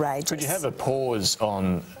is outrageous. Could you have a pause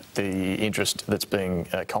on the interest that's being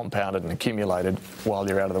compounded and accumulated while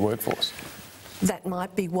you're out of the workforce? That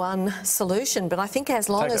might be one solution, but I think as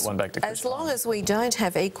long as we don't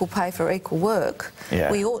have equal pay for equal work,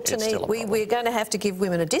 we ought to need. We're going to have to give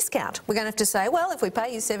women a discount. We're going to have to say, well, if we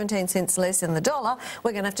pay you 17 cents less in the dollar,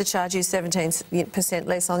 we're going to have to charge you 17%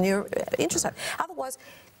 less on your interest rate. Otherwise,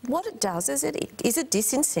 what it does is it is a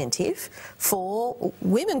disincentive for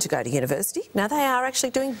women to go to university. Now, they are actually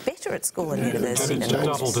doing better at school and university.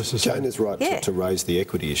 Jane is right to raise the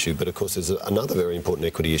equity issue, but of course there's another very important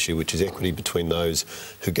equity issue, which is equity between those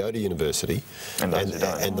who go to university and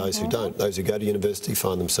those who don't. Those who go to university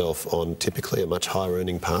find themselves on typically a much higher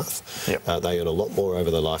earning path. Yep. They earn a lot more over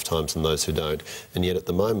their lifetimes than those who don't, and yet at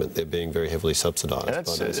the moment they're being very heavily subsidised.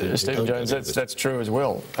 Stephen Jones, that's true as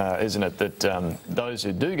well, isn't it? That those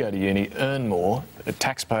who do go to uni earn more,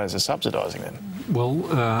 taxpayers are subsidising them. Well,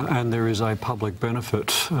 and there is a public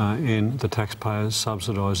benefit in the taxpayers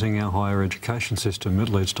subsidising our higher education system. It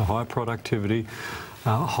leads to higher productivity,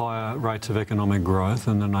 higher rates of economic growth,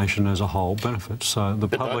 and the nation as a whole benefits. So the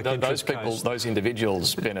public interest case, those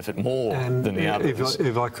individuals benefit more than the others.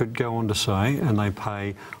 If I could go on to say, and they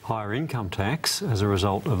pay higher income tax as a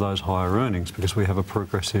result of those higher earnings, because we have a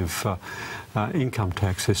progressive income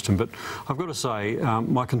tax system. But I've got to say,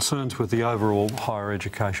 my concerns with the overall higher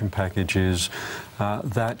education package is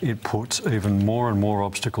that it puts even more and more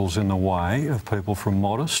obstacles in the way of people from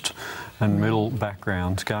modest and middle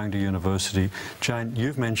backgrounds going to university. Jane,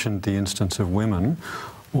 you've mentioned the instance of women.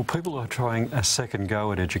 Well, people who are trying a second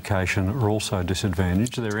go at education are also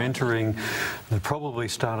disadvantaged. They've probably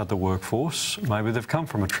started the workforce. Maybe they've come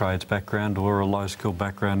from a trades background or a low-skill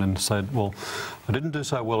background and said, well, I didn't do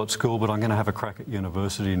so well at school, but I'm going to have a crack at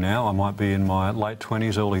university now. I might be in my late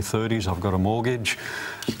 20s, early 30s. I've got a mortgage.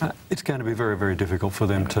 It's going to be very, very difficult for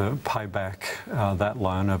them to pay back that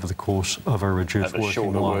loan over the course of a reduced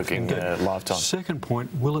working lifetime. Second point,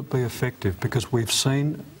 will it be effective? Because we've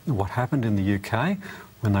seen what happened in the UK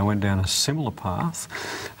when they went down a similar path.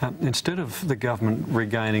 Instead of the government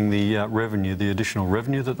regaining the revenue, the additional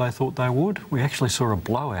revenue that they thought they would, we actually saw a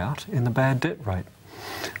blowout in the bad debt rate.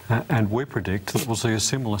 And we predict that we'll see a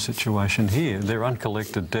similar situation here. Their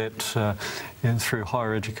uncollected debt through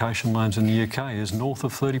higher education loans in the UK is north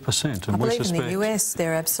of 30%. And I believe in the US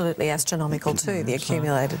they're absolutely astronomical too, the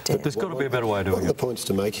accumulated debt. But there's got to be a better way of doing it. One of the points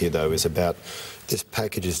to make here, though, is about this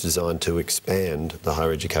package is designed to expand the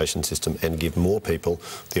higher education system and give more people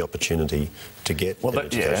the opportunity to get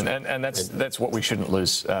education. Yeah, and that's what we shouldn't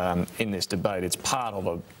lose in this debate. It's part of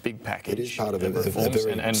a big package. It is part of a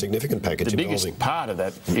very significant package. The biggest part of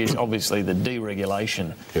that is obviously the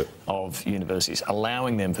deregulation of universities,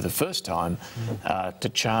 allowing them for the first time to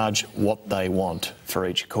charge what they want for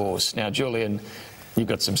each course. Now, Julian, you've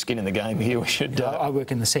got some skin in the game here. We should. I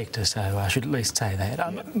work in the sector, so I should at least say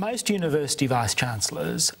that. Most university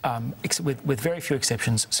vice-chancellors, with very few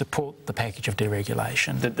exceptions, support the package of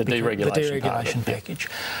deregulation. The deregulation package.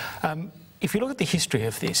 If you look at the history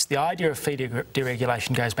of this, the idea of fee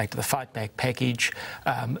deregulation goes back to the Fight Back package.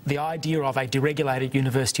 The idea of a deregulated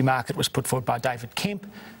university market was put forward by David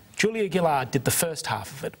Kemp. Julia Gillard did the first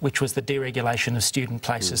half of it, which was the deregulation of student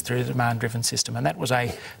places through the demand-driven system, and that was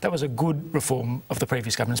a good reform of the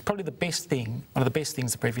previous government. It's probably the best thing, one of the best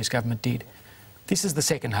things the previous government did. This is the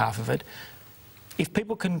second half of it. If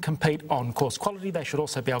people can compete on course quality, they should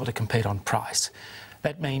also be able to compete on price.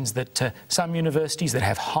 That means that some universities that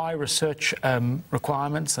have high research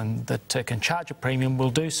requirements and that can charge a premium will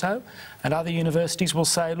do so, and other universities will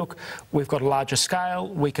say, look, we've got a larger scale,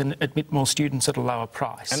 we can admit more students at a lower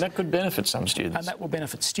price. And that could benefit some students. And that will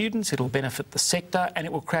benefit students, it'll benefit the sector, and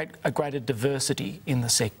it will create a greater diversity in the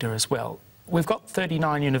sector as well. We've got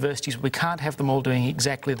 39 universities. We can't have them all doing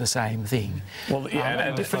exactly the same thing. Well, yeah,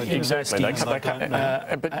 and different exactly.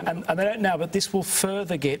 And they don't know, but this will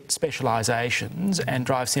further get specialisations and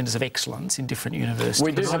drive centres of excellence in different universities.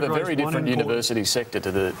 We do have a very different university sector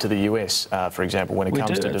to the US, for example, when it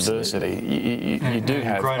comes to diversity. You do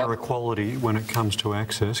have greater equality when it comes to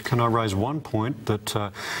access. Can I raise one point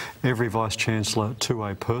that every Vice-Chancellor to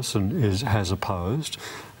a person has opposed?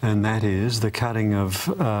 And that is the cutting of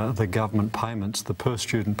the government payments, the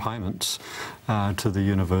per-student payments to the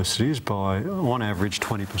universities by, on average,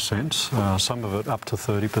 20%, some of it up to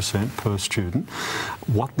 30% per student.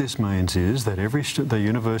 What this means is that the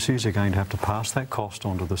universities are going to have to pass that cost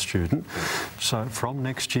on to the student. So from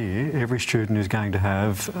next year, every student is going to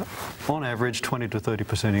have, on average, 20 to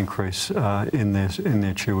 30% increase in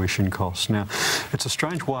their tuition costs. Now, it's a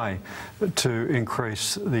strange way to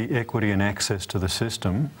increase the equity and access to the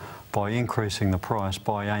system by increasing the price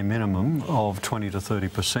by a minimum of 20 to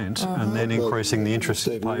 30% and then increasing the interest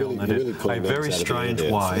you pay on that. A very strange way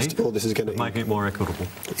of making it more equitable.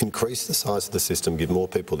 Increase the size of the system, give more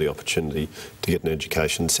people the opportunity to get an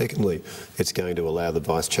education. Secondly, it's going to allow the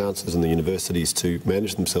Vice-Chancellors and the universities to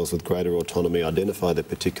manage themselves with greater autonomy, identify their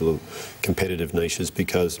particular competitive niches,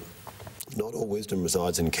 because not all wisdom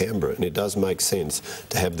resides in Canberra, and it does make sense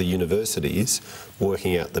to have the universities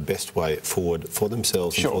working out the best way forward for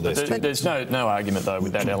themselves and for their students. There's no argument, though,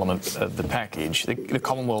 with that element of the package. The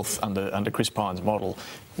Commonwealth, under Chris Pyne's model,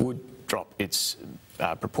 would drop its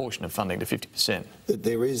proportion of funding to 50%.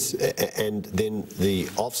 There is, and then the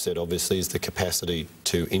offset obviously is the capacity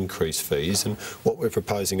to increase fees, and what we're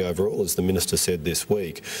proposing overall, as the Minister said this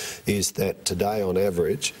week, is that today on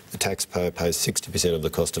average the taxpayer pays 60% of the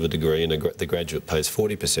cost of a degree and the graduate pays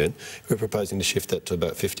 40%. We're proposing to shift that to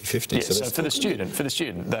about 50-50. Yes, so for the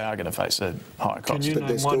student they are going to face a higher cost. Can you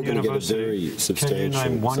name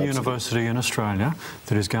one university in Australia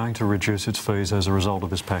that is going to reduce its fees as a result of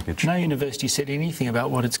this package? No university said anything about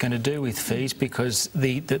what it's going to do with fees, because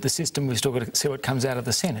the system, we've still got to see what comes out of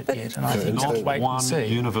the Senate yet, and I think not wait and see.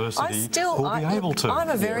 University will be able to. I'm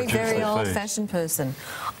a very, very old-fashioned person.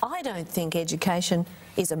 I don't think education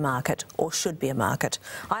is a market or should be a market.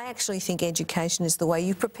 I actually think education is the way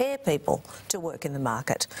you prepare people to work in the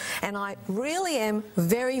market. And I really am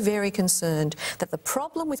very, very concerned that the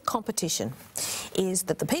problem with competition is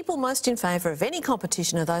that the people most in favour of any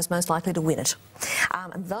competition are those most likely to win it.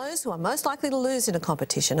 And those who are most likely to lose in a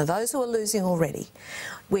competition are those who are losing already.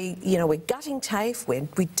 We're gutting TAFE.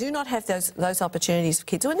 We do not have those opportunities for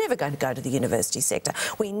kids who are never going to go to the university sector.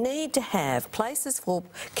 We need to have places for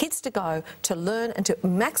kids to go to learn and to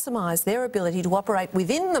maximise their ability to operate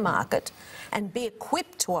within the market and be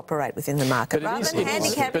equipped to operate within the market, rather than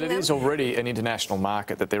handicapping them. But it is already an international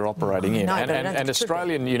market that they're operating in, and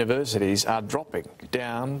Australian universities are dropping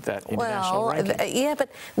down that international ranking. Yeah, but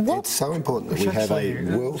it's so important that we have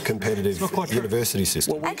a world-competitive university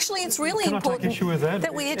system. Well, actually, it's really important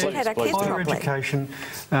that we educate our kids properly. Higher education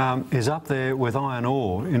is up there with iron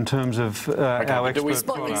ore in terms of our expertise.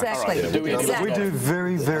 Exactly. We do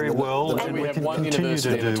very, very well, and we can continue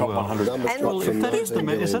university in the top 100. Well, if that is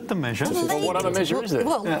the measure? Well, what other measure is there?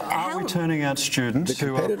 Well, Are we turning out students The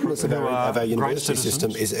who are competitiveness of our university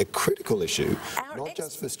system citizens? is a critical issue, not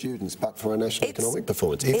just for students, but for our national economic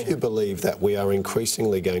performance. If you believe that we are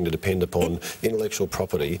increasingly going to depend upon intellectual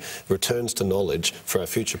property, returns to knowledge for our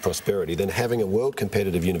future prosperity, then having a world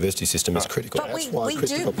competitive university system is critical. But That's why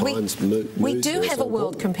Christopher Pyne's we do moves have are a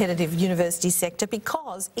world important. competitive university sector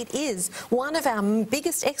because it is one of our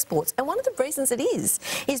biggest exports, and one of the reasons it is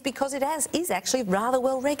because it is actually rather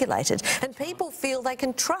well regulated, and people feel they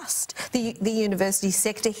can trust the university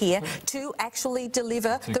sector here to actually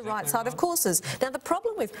deliver the right side of courses. Now, the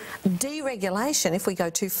problem with deregulation, if we go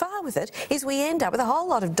too far with it, is we end up with a whole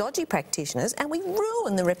lot of dodgy practitioners, and we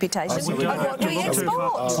ruin the reputation of what we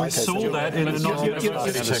export. We saw that in the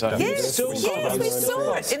non-university sector. Yes, we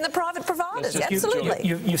saw it in the private providers, absolutely.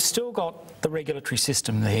 You've still got the regulatory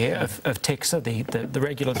system there of TEXA, the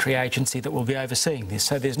regulatory agency that will be overseeing this.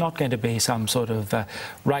 So there's not going to be some sort of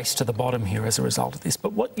race to the bottom here as a result of this.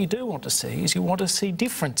 But what you do want to see is you want to see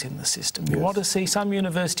difference in the system. You want to see some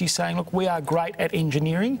universities saying, look, we are great at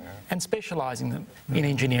engineering and specialising them in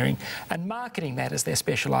engineering and marketing that as their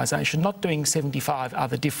specialisation, not doing 75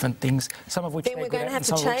 other different things, some of which then they're we're good going to at have and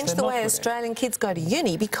to some of which change they're the not way good at. Australian kids go to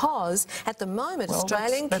uni, because at the moment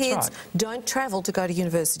Australian that's kids right. don't travel to go to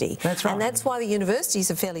university. That's right. And that's why the universities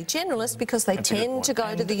are fairly generalist, because they tend to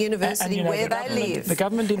go to the university you know, where the they government- live. the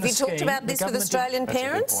government in have the you talked scheme- about the this with government in- Australian That's a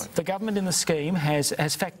good parents? point. The government in the scheme has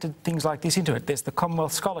factored things like this into it. There's the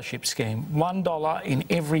Commonwealth Scholarship Scheme. $1 in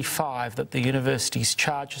every 5 that the universities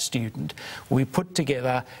charge a student will be put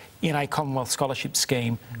together in a Commonwealth Scholarship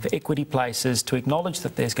Scheme for equity places to acknowledge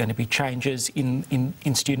that there's going to be changes in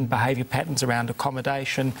student behaviour patterns around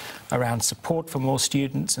accommodation, around support for more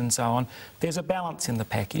students and so on. There's a balance in the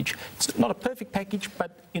package. It's not a perfect package,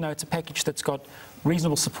 but, you know, it's a package that's got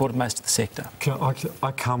reasonable support of most of the sector.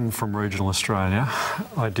 I come from regional Australia.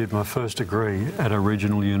 I did my first degree at a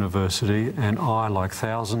regional university, and I, like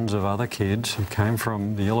thousands of other kids who came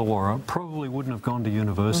from the Illawarra, probably wouldn't have gone to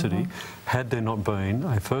university had there not been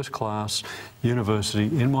a first-class university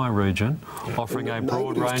in my region offering a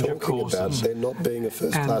broad range of courses. About there not being a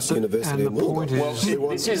first-class university in Wollongong. Well,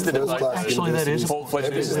 this is the debate. Actually, that is. Paul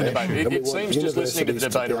Fletcher, this is the debate. It seems, just listening to the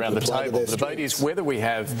debate around the table, the debate is whether we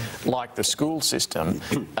have, like the school system,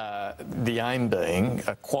 the aim being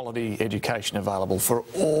a quality education available for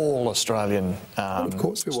all Australian Of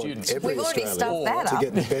course we want students. every We've already Australian stuffed that to up.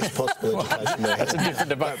 get the best possible education they have. That's a different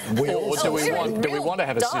debate. Or do we want to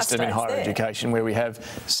have a system in higher education where we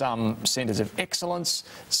have some centres of excellence,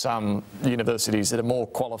 some universities that are more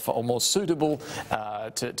qualified or more suitable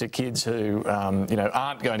to kids who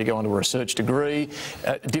aren't going to go on to a research degree,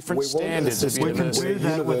 different standards of university. We can do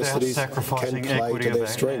that without Universities sacrificing can play equity to their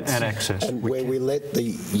strengths and access. and where we let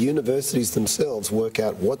the universities themselves work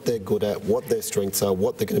out what they're good at, what their strengths are,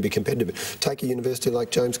 what they're going to be competitive. Take a university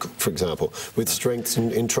like James Cook, for example, with strengths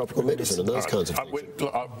in tropical medicine and those kinds of things.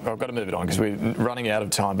 Look, I've got to move it on because we're running out of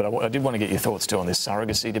time, but I did want to get your thoughts too on this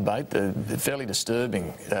surrogacy debate, the fairly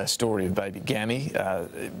disturbing story of baby Gammy,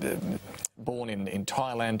 born in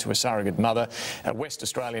Thailand to a surrogate mother, a West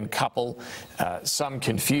Australian couple, some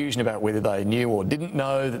confusion about whether they knew or didn't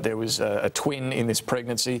know that there was a twin in this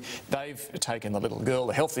pregnancy. They've taken the little girl,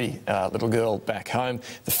 the healthy little girl, back home.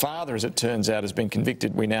 The father, as it turns out, has been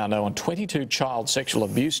convicted, we now know, on 22 child sexual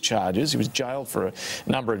abuse charges. He was jailed for a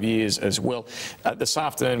number of years as well. This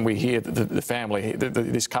afternoon we hear that the family,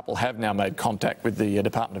 this couple, have now made contact with the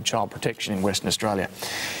Department of Child Protection in Western Australia.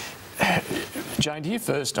 Jane, to you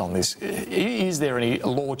first on this, is there any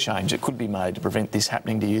law change that could be made to prevent this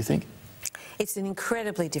happening, do you think? It's an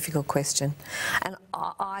incredibly difficult question, and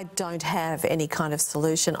I don't have any kind of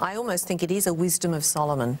solution. I almost think it is a wisdom of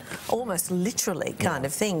Solomon, almost literally kind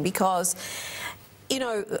of thing, because, you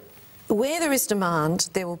know, where there is demand,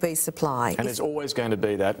 there will be supply. And there's always going to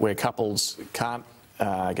be that, where couples can't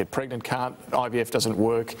get pregnant, IVF doesn't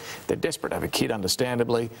work, they're desperate to have a kid,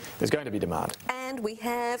 understandably, there's going to be demand. And we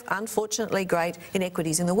have, unfortunately, great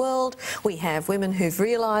inequities in the world. We have women who've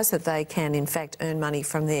realised that they can, in fact, earn money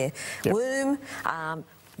from their womb.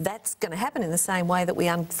 That's going to happen in the same way that we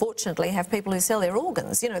unfortunately have people who sell their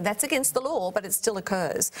organs. You know, that's against the law, but it still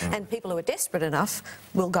occurs. And people who are desperate enough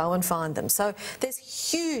will go and find them. So there's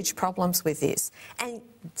huge problems with this. And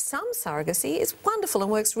some surrogacy is wonderful and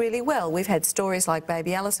works really well. We've had stories like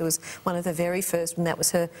baby Alice, who was one of the very first, and that was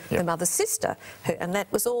her mother's sister. And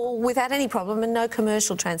that was all without any problem and no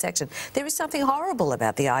commercial transaction. There is something horrible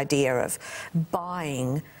about the idea of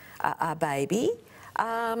buying a baby.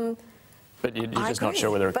 But you're just not sure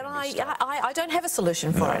whether it but can be stopped. I don't have a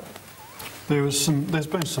solution for it. There's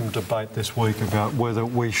been some debate this week about whether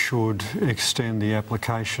we should extend the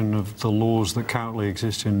application of the laws that currently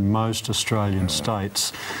exist in most Australian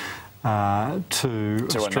states to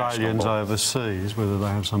Australians overseas, whether they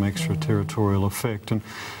have some extraterritorial effect. And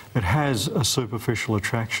it has a superficial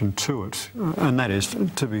attraction to it, and that is,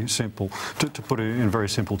 to be simple, to put it in very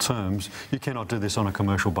simple terms, you cannot do this on a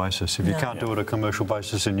commercial basis. If you can't do it on a commercial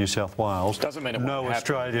basis in New South Wales, doesn't mean it no won't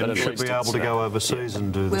Australian happen, should be able to go overseas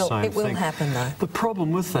and do the same thing. It will happen, though. The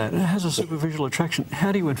problem with that, it has a superficial attraction.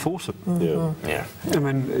 How do you enforce it? Yeah. I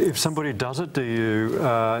mean, if somebody does it, do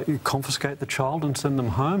you confiscate the child and send them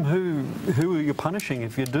home? Who are you punishing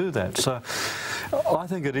if you do that? So I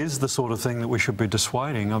think it is the sort of thing that we should be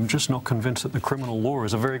dissuading. I'm just not convinced that the criminal law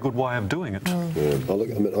is a very good way of doing it. Yeah. Well, look,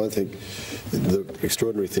 I mean, I think the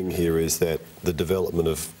extraordinary thing here is that the development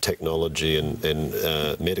of technology and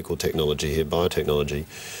medical technology here, biotechnology,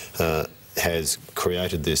 has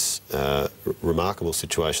created this remarkable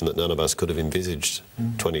situation that none of us could have envisaged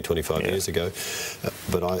 20, 25 years ago.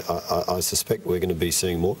 But I suspect we're going to be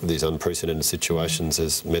seeing more of these unprecedented situations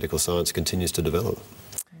as medical science continues to develop.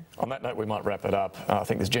 On that note, we might wrap it up. I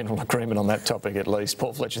think there's general agreement on that topic at least.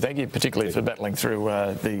 Paul Fletcher, thank you particularly for battling through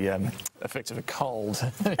the effects of a cold,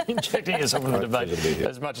 injecting yourself in the debate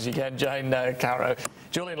as much as you can. Jane, Caro,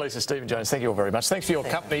 Julian, Lisa, Stephen Jones, thank you all very much. Thanks for your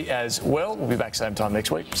company as well. We'll be back same time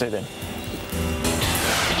next week. See you then.